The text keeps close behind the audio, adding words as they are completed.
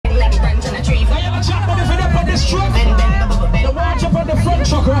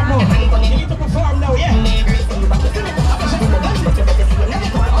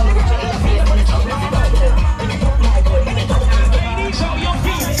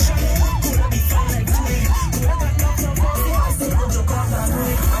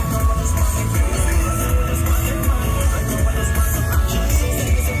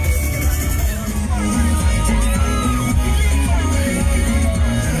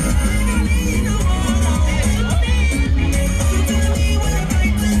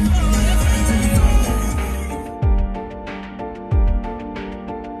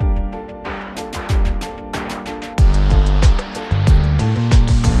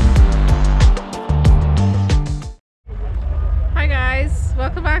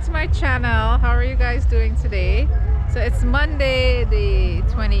my channel. How are you guys doing today? So it's Monday the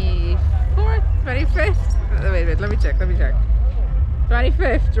 24th, 25th. Wait, let me check. 25th,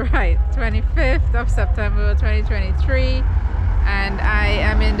 right? 25th of September 2023, and I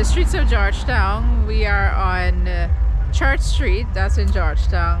am in the streets of Georgetown. We are on Church Street, that's in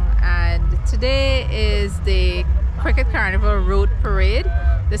Georgetown, and today is the Cricket Carnival Road Parade.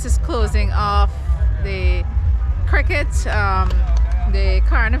 This is closing off the cricket, the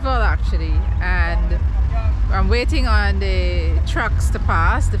carnival actually, and I'm waiting on the trucks to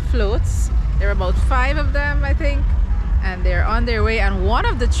pass, the floats. There are about 5 of them, I think, and they're on their way, and one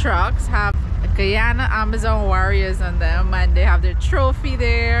of the trucks have Guyana Amazon warriors on them, and they have their trophy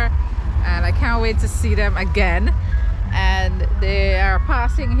there, and I can't wait to see them again. And they are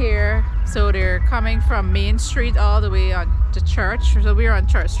passing here, so they're coming from Main Street all the way on to Church. So we're on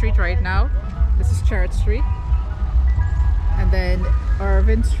Church Street right now. This is Church Street, and then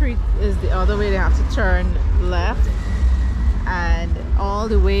Irvin Street is the other way. They have to turn left and all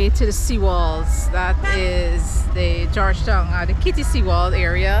the way to the seawalls. That is the Georgetown, the Kitty Seawall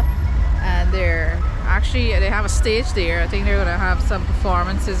area, and they have a stage there. I think they're gonna have some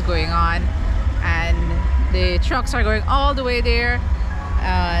performances going on, and the trucks are going all the way there,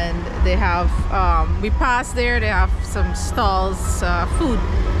 and they have we passed there. They have some stalls, food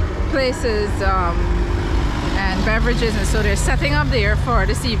places, and beverages, and so they're setting up there for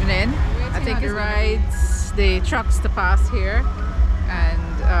this evening. I think it rides the trucks to pass here,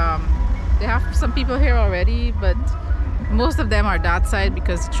 and they have some people here already, but most of them are that side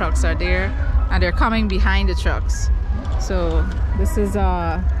because the trucks are there, and they're coming behind the trucks. So this is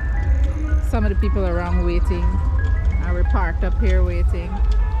some of the people around waiting, and we're parked up here waiting.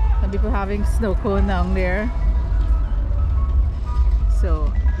 Some people having snow cone down there,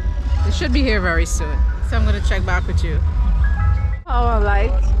 so they should be here very soon. So I'm gonna check back with you. Our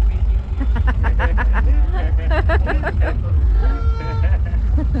light.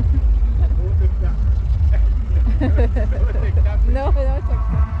 No.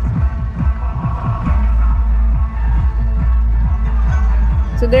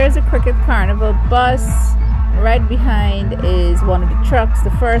 So there's a Cricket Carnival bus. Right behind is one of the trucks,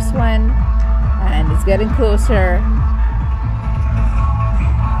 the first one, and it's getting closer.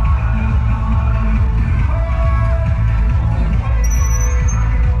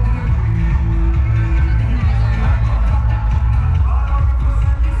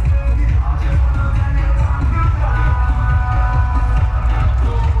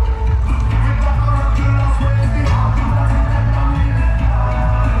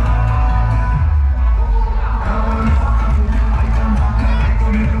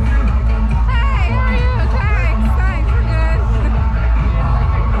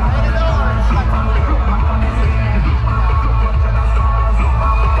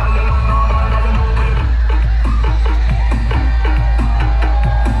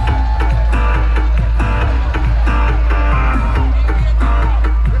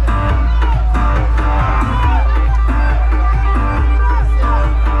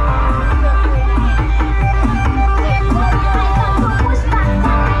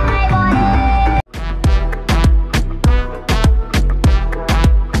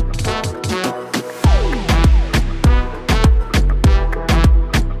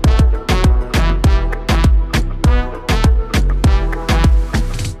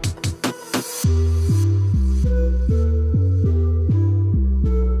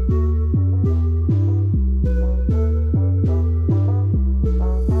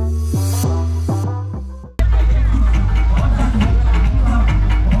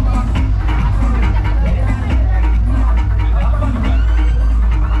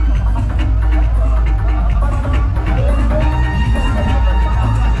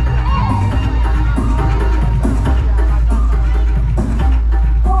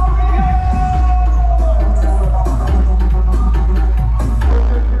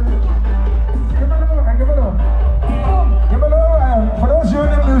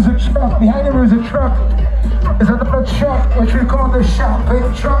 Behind him is a truck. It's another truck, which we call the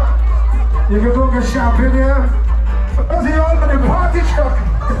champagne truck. You can go get champagne here. That's the old party truck.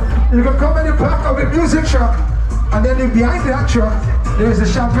 You can come in the back of the music truck, and then behind that truck, there is a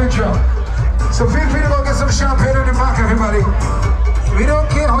champagne truck. So feel free to go get some champagne in the back, everybody. We don't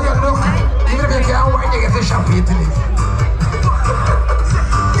care how you look, even if you can't wait, you get the champagne today.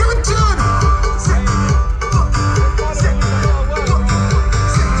 Give it to him.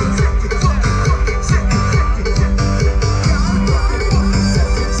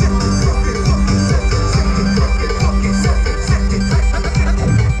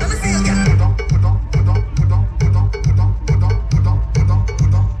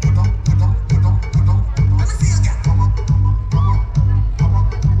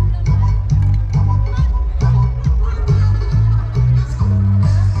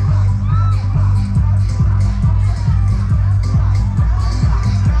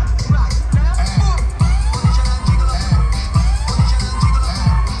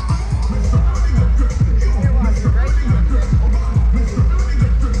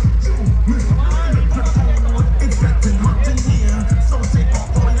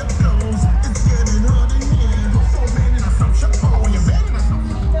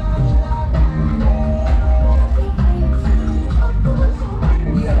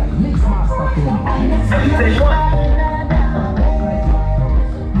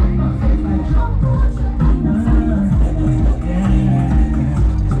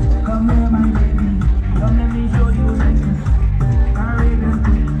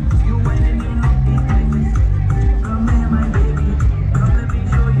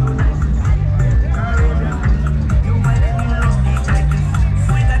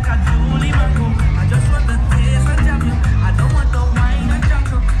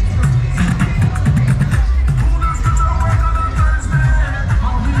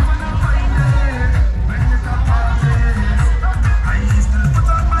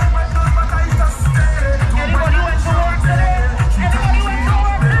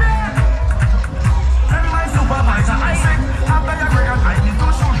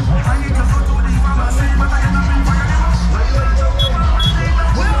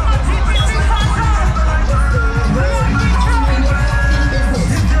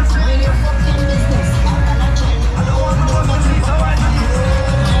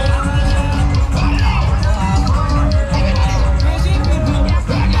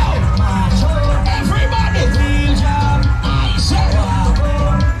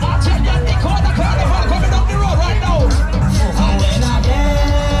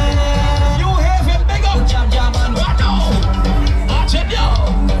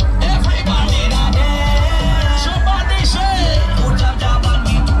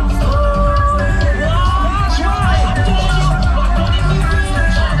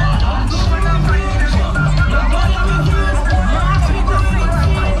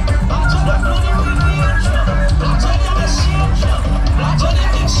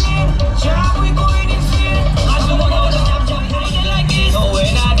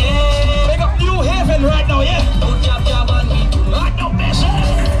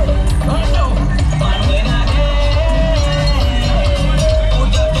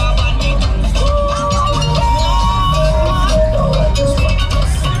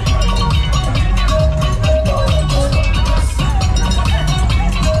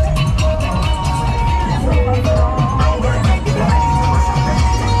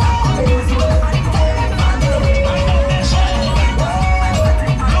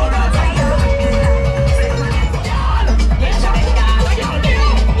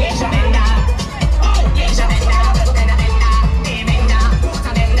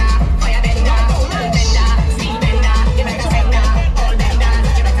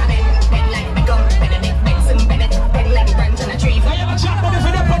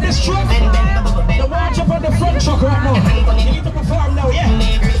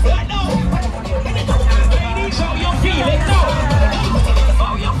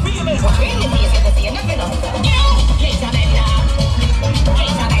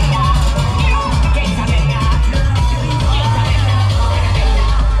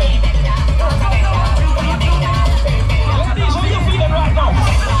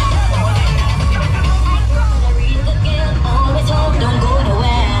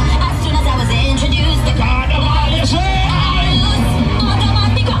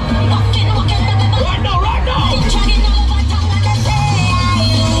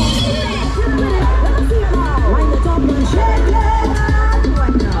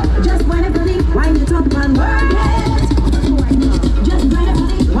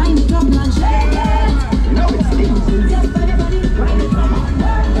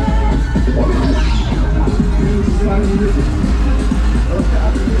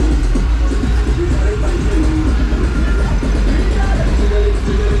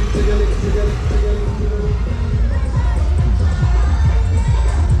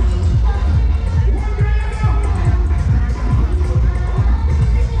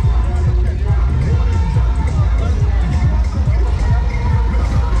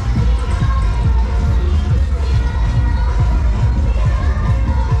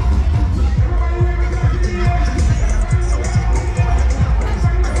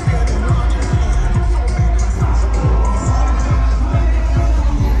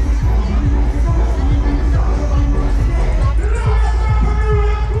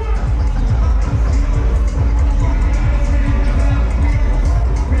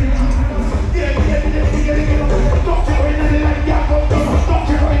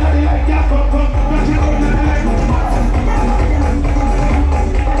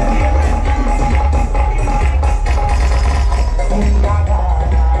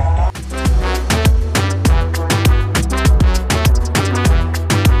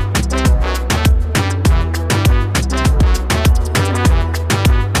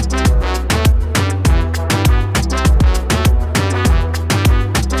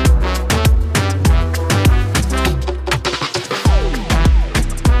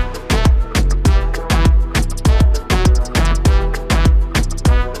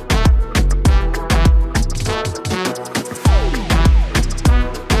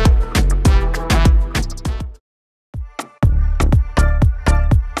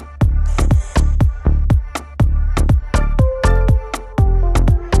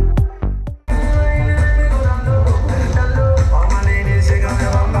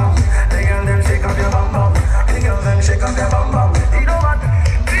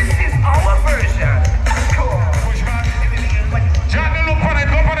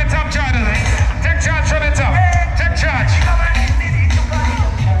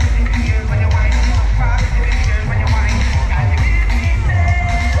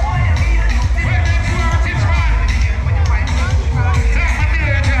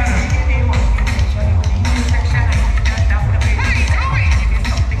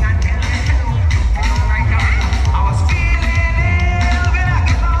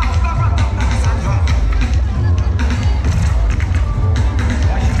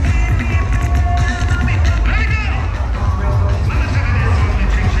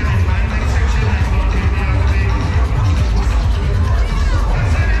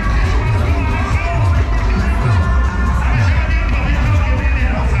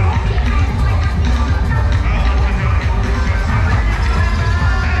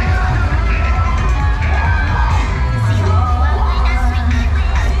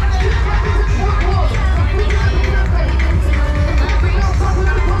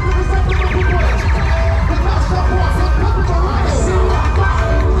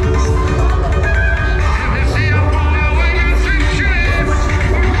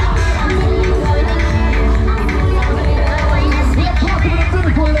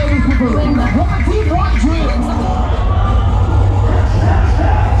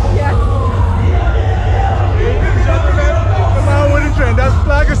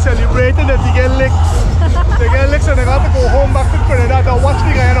 waiting that they get licks. They get licks and they got to go home back to Trinidad and watch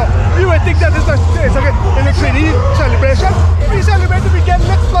the Guyana. You would think that it's a 3D celebration. We celebrate we get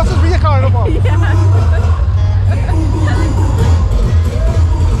licks plus it's be a carnival.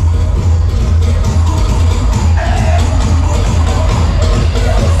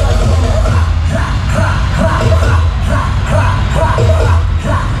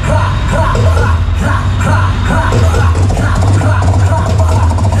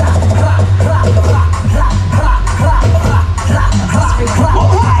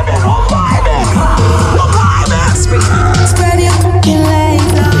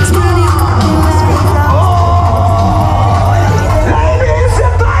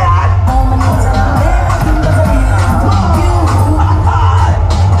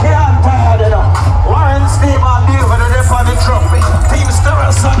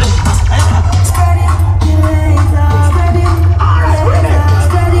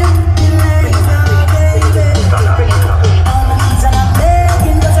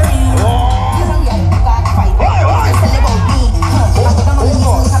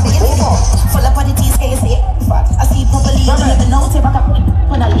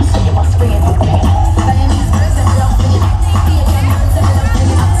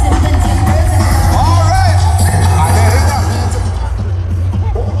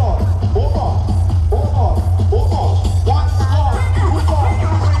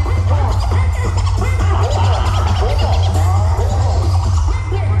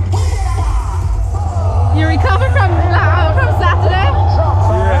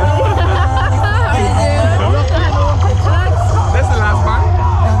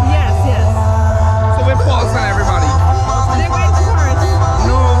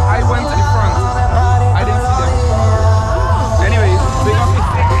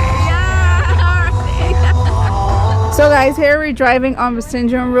 So guys, here we're driving on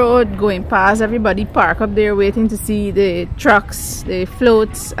Vicinjon Road, going past everybody park up there waiting to see the trucks, the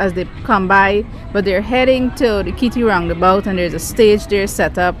floats as they come by, but they're heading to the Kitty roundabout and there's a stage there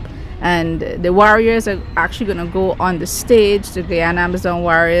set up and the warriors are actually going to go on the stage, the Guyana Amazon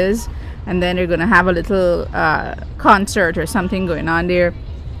Warriors, and then they're going to have a little concert or something going on there.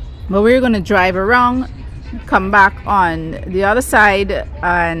 But we're going to drive around, come back on the other side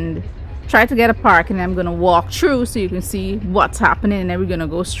and try to get a park, and I'm gonna walk through so you can see what's happening, and then we're gonna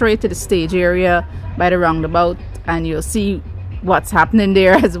go straight to the stage area by the roundabout and you'll see what's happening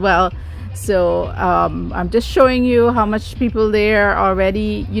there as well. So I'm just showing you how much people there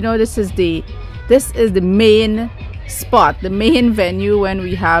already. You know, this is the main spot, the main venue when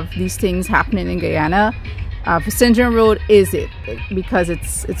we have these things happening in Guyana. Vicinjon Road is it, because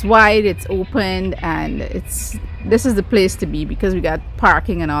it's wide, it's open, and this is the place to be because we got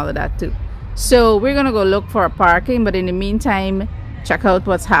parking and all of that too. So we're gonna go look for a parking, but in the meantime check out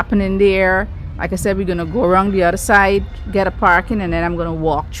what's happening there. Like I said, we're gonna go around the other side, get a parking, and then I'm gonna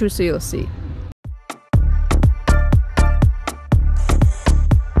walk through so you'll see.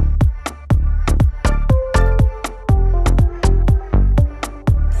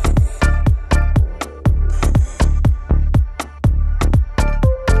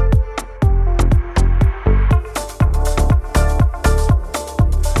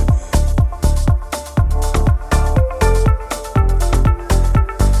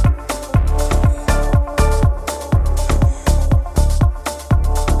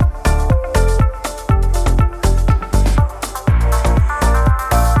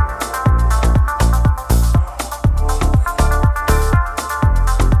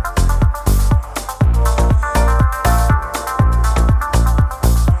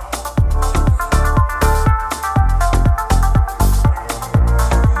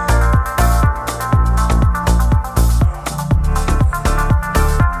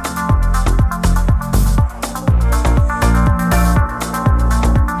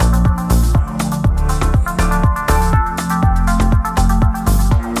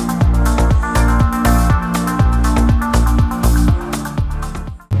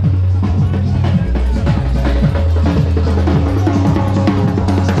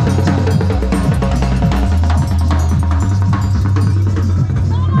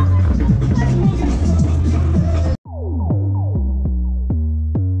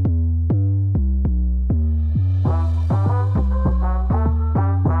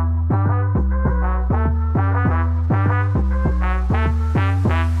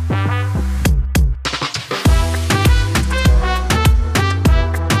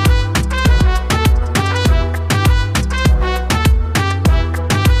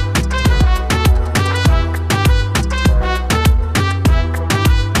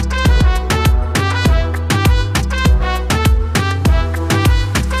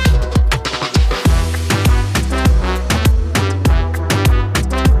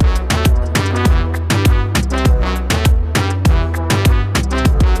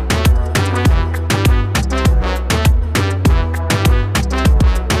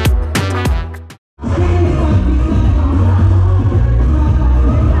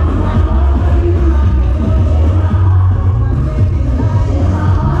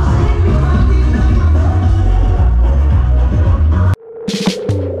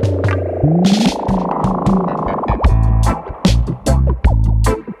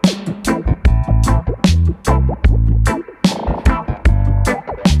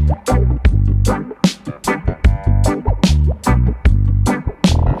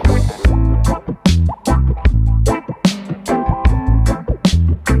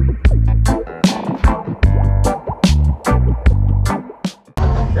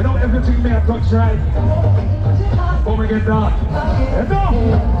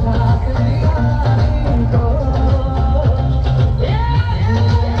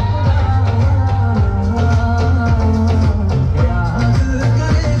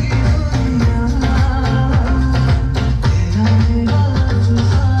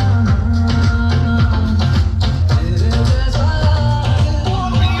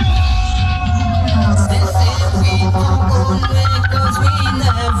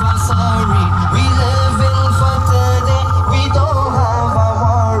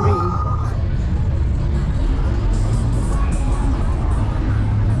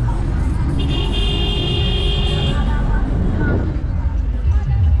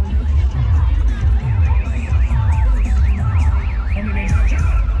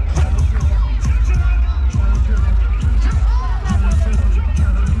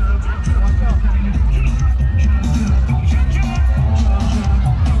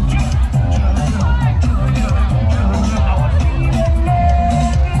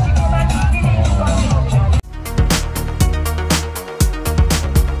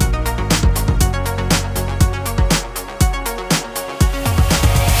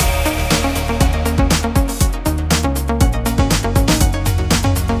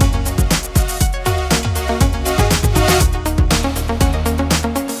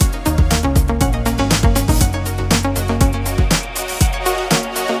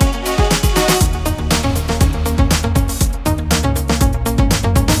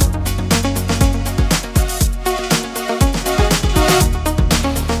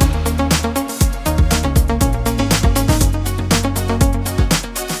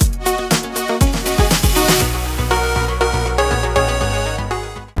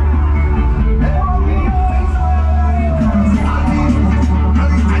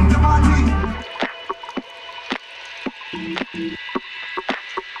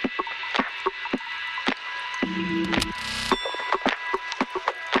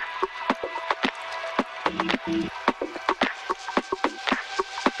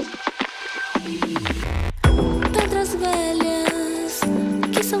 Pedras velhas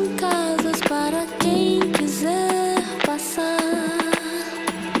que são casas para quem quiser passar.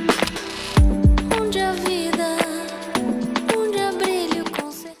 Onde a vida, onde há brilho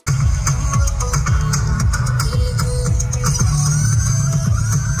com certeza.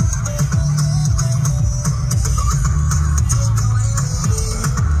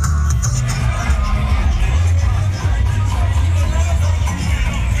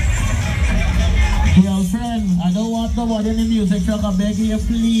 Girlfriend, I don't want nobody in the music truck. I'm begging you,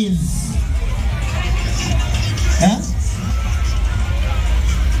 please. Yeah?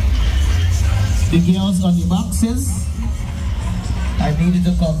 The girls on the boxes, I need you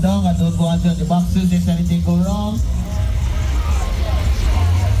to come down and don't go on the boxes if anything go wrong.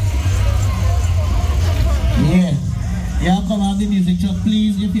 Yeah. Yeah, come on the music truck,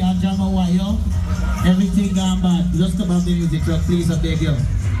 please. If you have jam a wire, everything gone bad. Just come on the music truck, please, I beg you.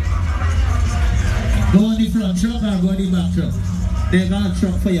 Go on the front truck or go on the back truck. They got a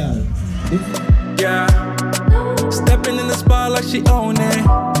truck for y'all. Yeah, stepping in the spot like she own it.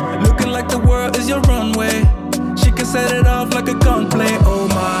 Looking like the world is your runway. She can set it off like a gunplay. Oh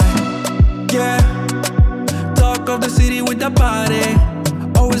my, yeah. Talk of the city with that body.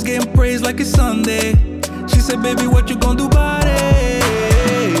 Always getting praised like it's Sunday. She said, baby, what you gonna do about it?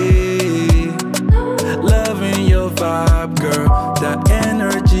 Loving your vibe, girl. That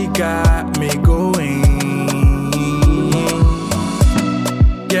energy got me going.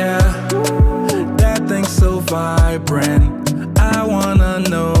 Yeah, that thing's so vibrant. I wanna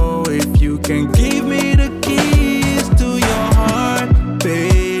know if you can give me the keys to your heart,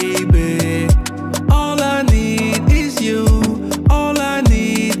 baby. All I need is you. All I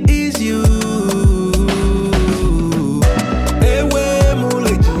need is you. Ewe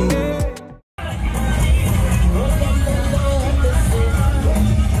muleji.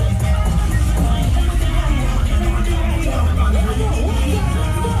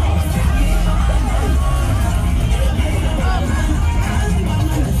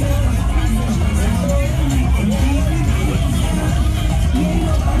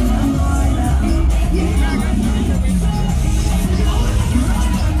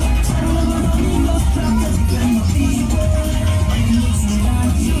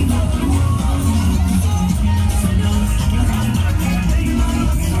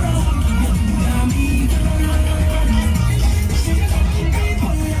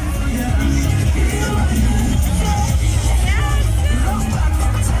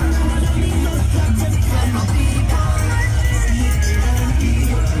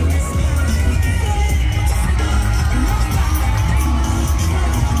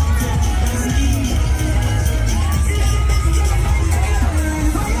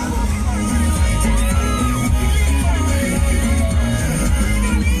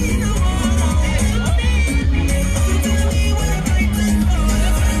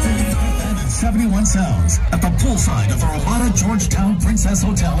 Sounds at the poolside of our Ramada Georgetown Princess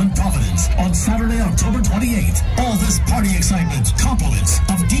Hotel in Providence on Saturday, October 28th. All this party excitement, compliments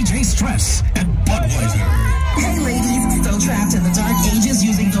of DJ Stress and Budweiser. Hey ladies, still trapped in the dark ages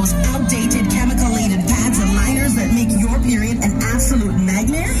using those outdated chemical-laden pads and liners that make your period an absolute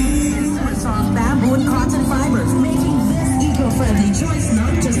nightmare? Super soft bamboo and cotton fibers, making this eco-friendly choice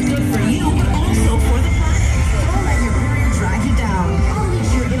not just good for you, but also for the planet. Don't let your period drag you down.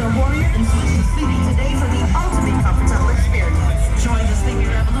 Unleash your inner warrior and switch to Sleepy today for the ultimate comfortable experience. Join the Sleepy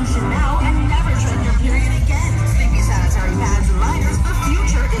revolution now and never tread your period again. Sleepy sanitary pads and liners, the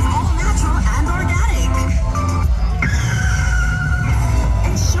future is all natural and organic.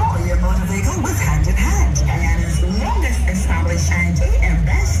 Ensure your motor vehicle with Hand in Hand, Guyana's longest established and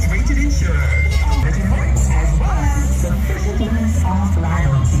best rated insurer. Written works as well as sufficiently soft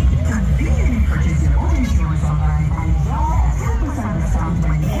loyalty. Conveniently purchase your own insurance online and enjoy a 10% discount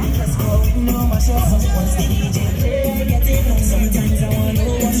when Let's go, know myself, once the DJ play, get it on. Sometimes I wanna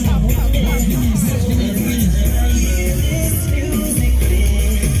know what's happening.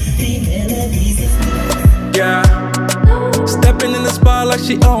 Yeah, stepping in the spot like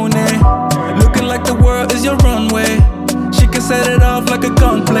she own it. Looking like the world is your runway. She can set it off like a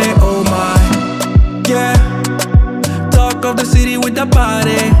gunplay. Oh my, yeah. Talk of the city with that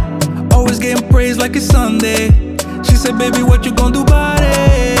body. Always getting praised like it's Sunday. She said, baby, what you gonna do about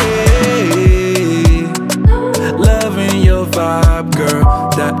it? Loving your vibe, girl.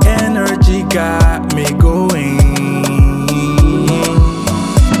 That energy got me going.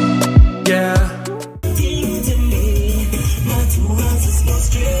 Yeah.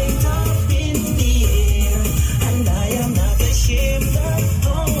 And I am not ashamed of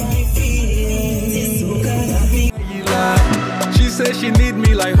how I feel.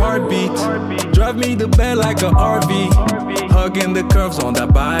 drive me to bed like a RV, hugging the curves on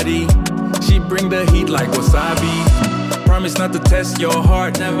that body. She bring the heat like wasabi. Promise not to test your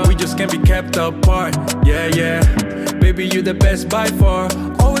heart, never. We just can't be kept apart. Yeah, yeah. Baby, you the best by far.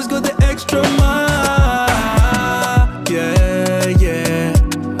 Always go the extra mile. Yeah, yeah.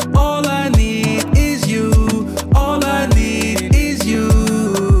 All I need is you. All I need is you.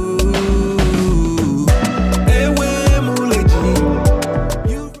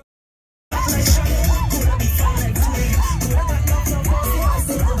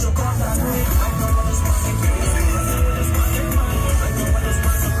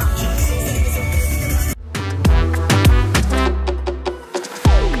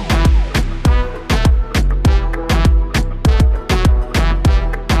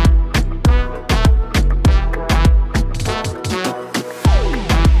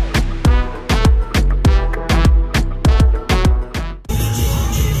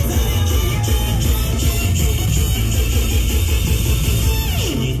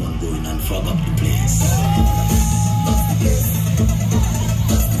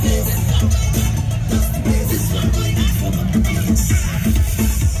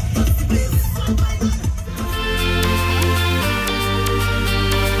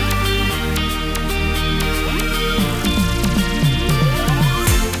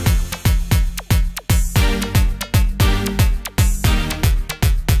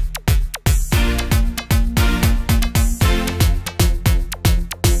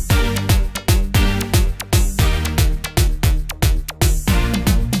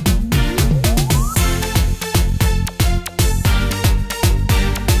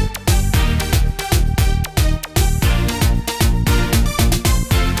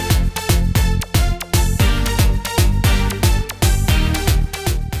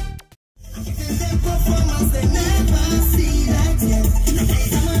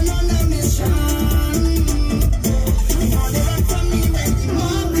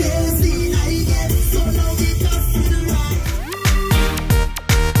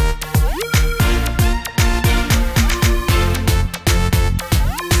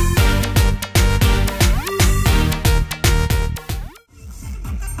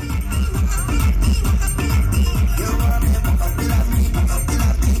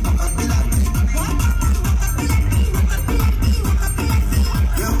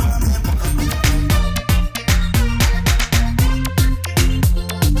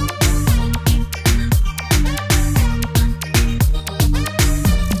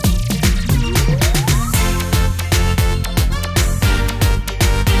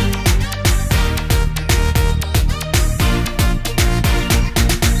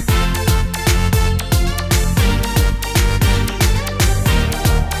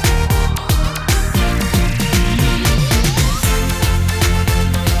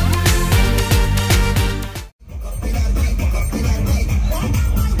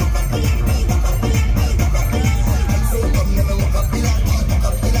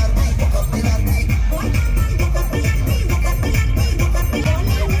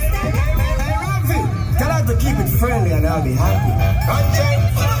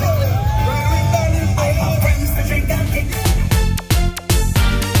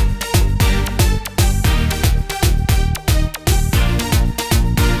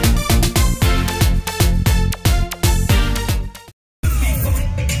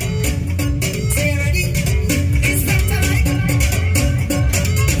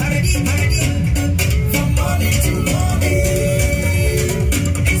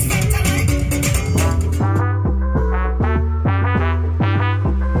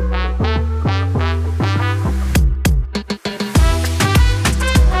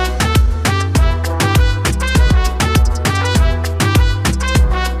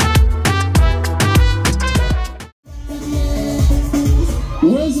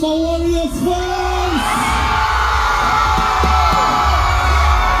 Where's my Warriors fans?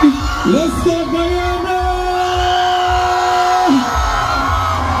 Let's go Guyana!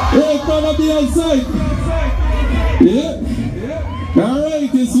 Hey, come be outside. Yeah?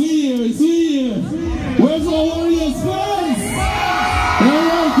 Alright, it's here. Where's my Warriors fans?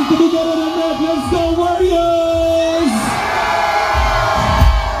 Alright, you can do better than that. Let's go Warriors!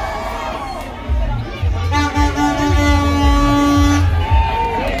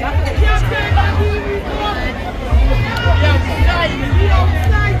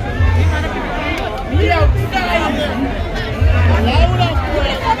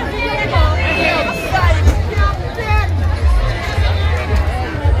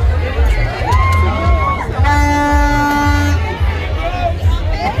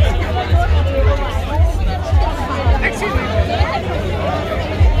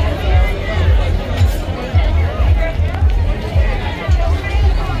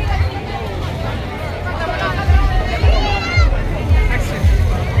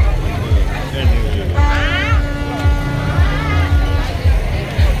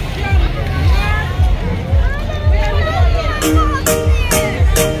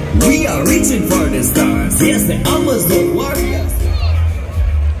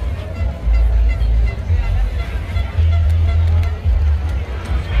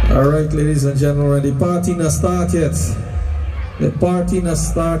 Alright, ladies and gentlemen, the party not start yet. The party not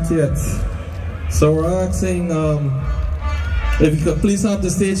start yet. So we're asking if you could please have the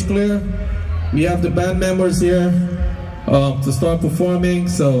stage clear. We have the band members here to start performing,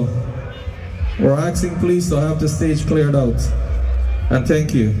 so we're asking please to have the stage cleared out. And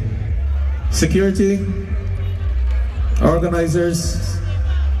thank you. Security, organizers,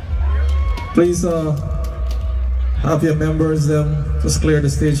 please have your members just clear the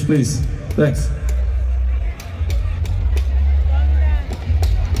stage, please. Thanks.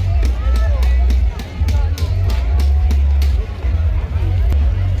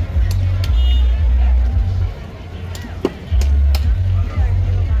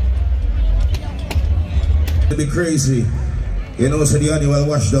 It'll be crazy, you know, so the annual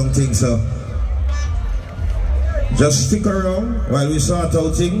wash down thing, so just stick around while we sort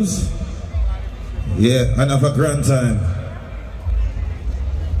out things. Yeah, and have a grand time.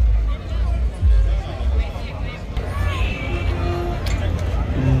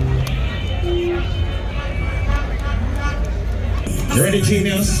 You ready,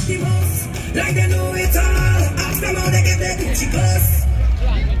 genius? Like they know it all. Ask them how they get their Gucci clothes.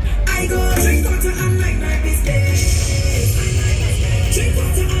 I go drink water and like my business. Drink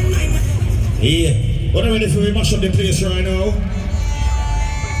water and like my... Yeah, what are ready for we mash up the place right now?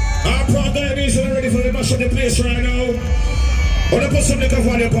 Our proud ladies are ready for the mash up the place right now. I want to put some liquor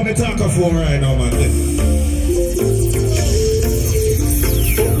for you on the talker phone right now, man.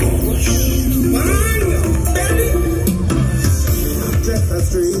 Just a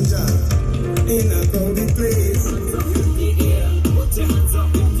stranger in a crowded place. Put your hands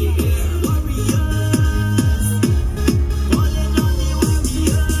up in the air, warriors. Falling on the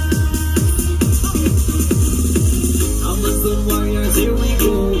warriors. Amazon warriors, here we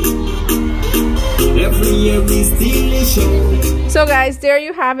go. Every year we steal the show. So guys, there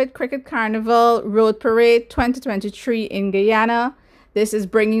you have it. Cricket Carnival Road Parade 2023 in Guyana. This is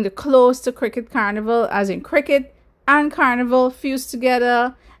bringing the close to Cricket Carnival, as in cricket and carnival fused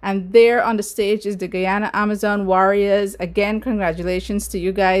together. And there on the stage is the Guyana Amazon Warriors. Again, congratulations to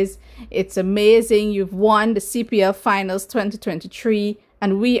you guys. It's amazing. You've won the CPL Finals 2023.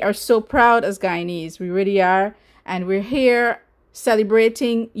 And we are so proud as Guyanese. We really are. And we're here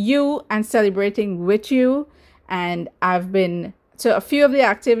celebrating you and celebrating with you. And I've been to a few of the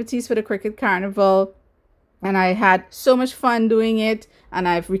activities for the Cricket Carnival. And I had so much fun doing it. And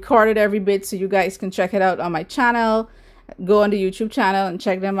I've recorded every bit so you guys can check it out on my channel. Go on the YouTube channel and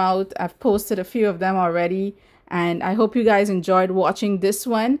check them out. I've posted a few of them already. And I hope you guys enjoyed watching this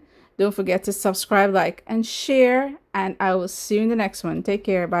one. Don't forget to subscribe, like, and share. And I will see you in the next one. Take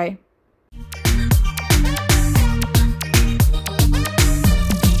care. Bye.